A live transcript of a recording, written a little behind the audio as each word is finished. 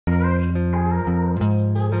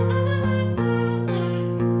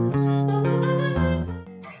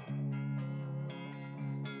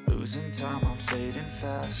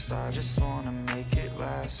fast. I just wanna make it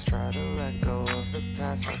last. Try to let go of the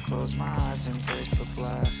past. I close my eyes, embrace the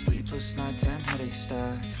blast. Sleepless nights and headaches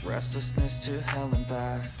stack. Restlessness to hell and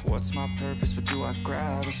back. What's my purpose? What do I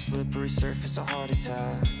grab? A slippery surface, a heart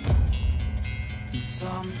attack. And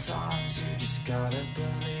sometimes you just gotta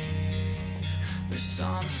believe there's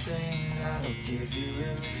something that'll give you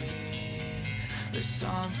relief. There's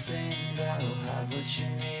something that'll have what you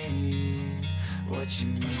need, what you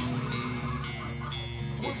need.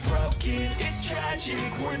 We're broken, it's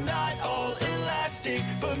tragic, we're not all elastic,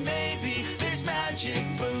 but maybe there's magic.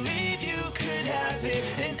 Believe you could have it,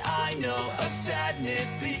 and I know of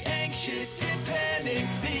sadness, the anxious and panic,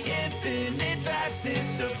 the infinite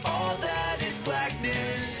vastness of all that is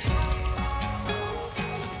blackness.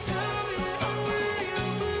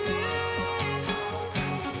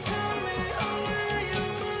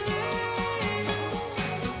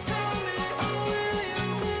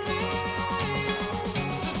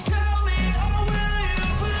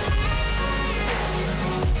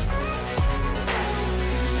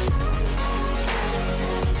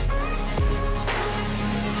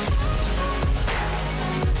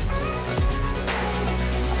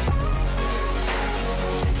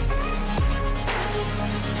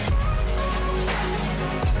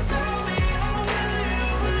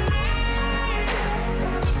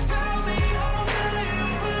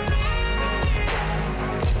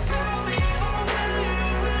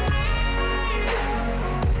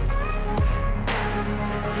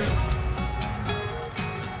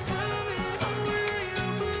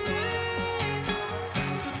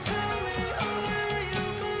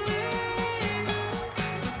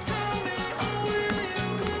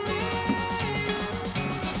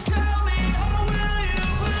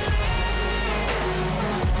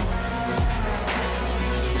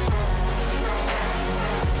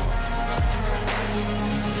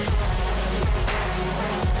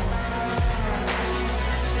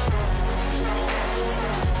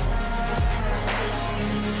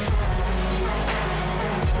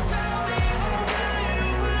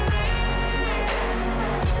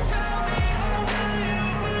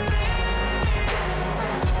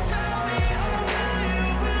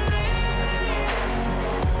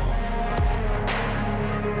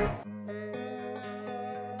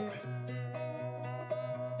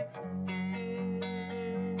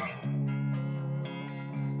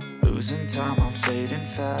 Losing time, I'm fading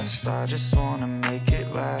fast. I just wanna make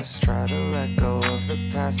it last. Try to let go of the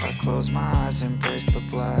past. I close my eyes, embrace the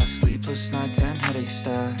blast. Sleepless nights and headaches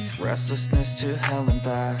stack. Restlessness to hell and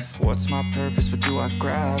back. What's my purpose? What do I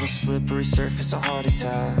grab? A slippery surface, a heart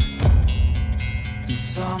attack. And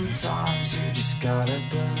sometimes you just gotta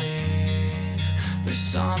believe there's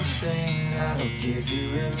something that'll give you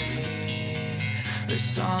relief. There's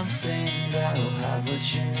something that'll have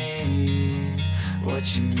what you need,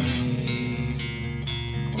 what you need.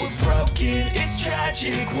 We're broken, it's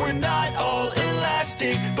tragic, we're not all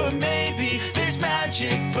elastic, but maybe there's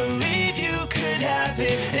magic. Believe you could have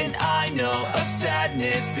it, and I know of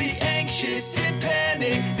sadness, the anxious and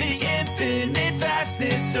panic, the infinite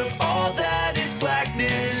vastness of all that is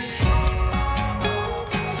blackness.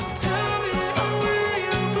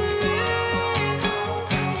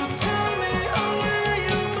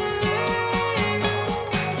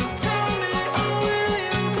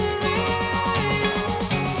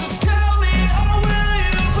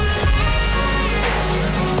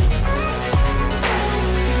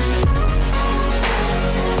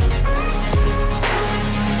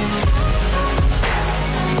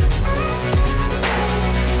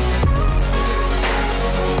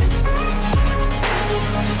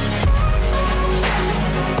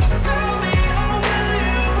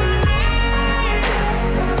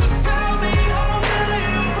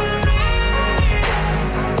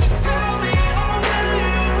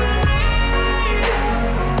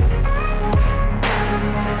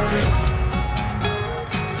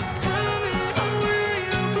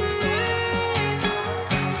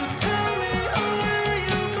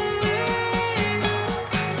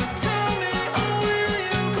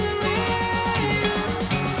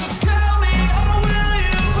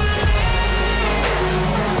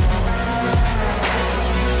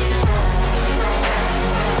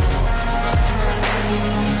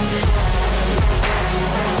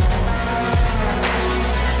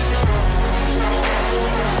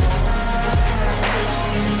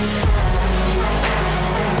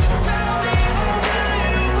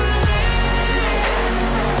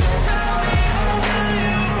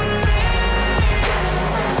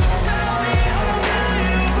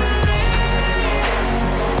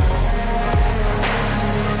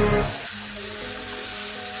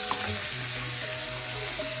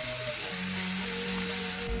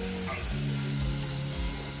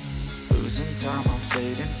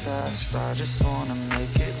 fast, I just wanna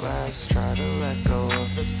make it last. Try to let go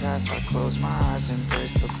of the past, I close my eyes,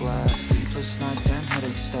 embrace the blast. Sleepless nights and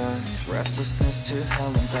headaches stack, restlessness to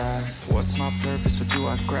hell and back. What's my purpose, what do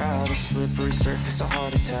I grab? A slippery surface, a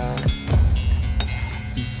heart attack.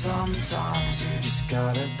 And sometimes you just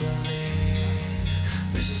gotta believe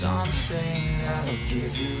there's something that'll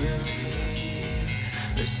give you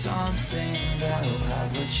relief. There's something that'll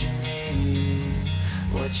have what you need,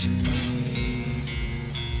 what you need.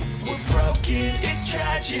 We're broken, it's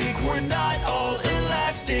tragic, we're not all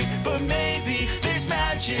elastic, but maybe there's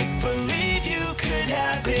magic, believe you could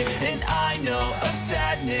have it. And I know of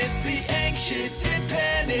sadness, the anxious and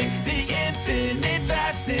panic, the infinite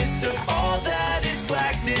vastness of all that is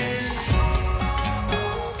blackness.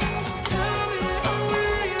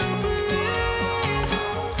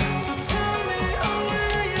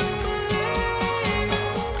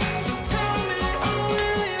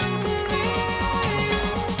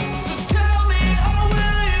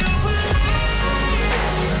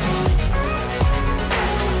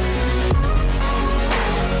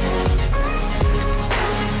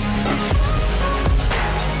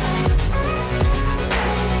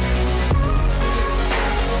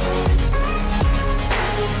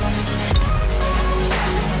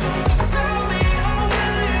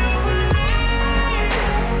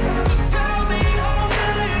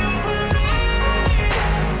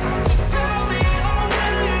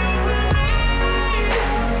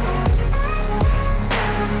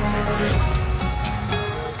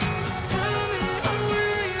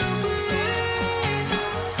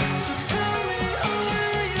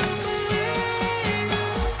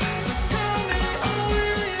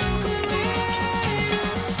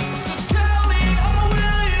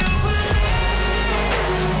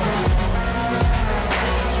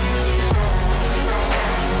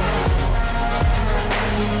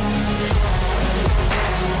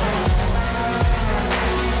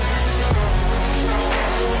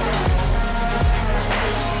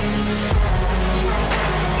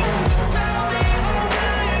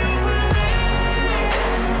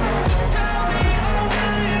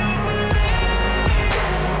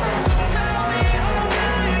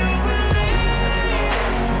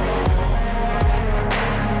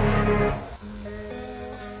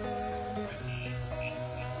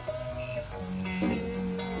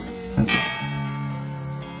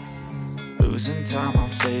 Losing time, I'm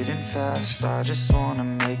fading fast, I just wanna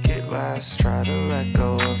make it last. Try to let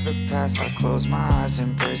go of the past, I close my eyes,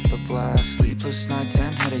 embrace the blast. Sleepless nights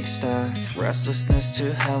and headaches stack, restlessness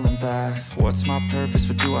to hell and back. What's my purpose,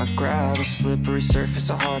 what do I grab? A slippery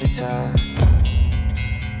surface, a heart attack.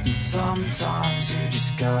 And sometimes you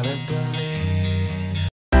just gotta believe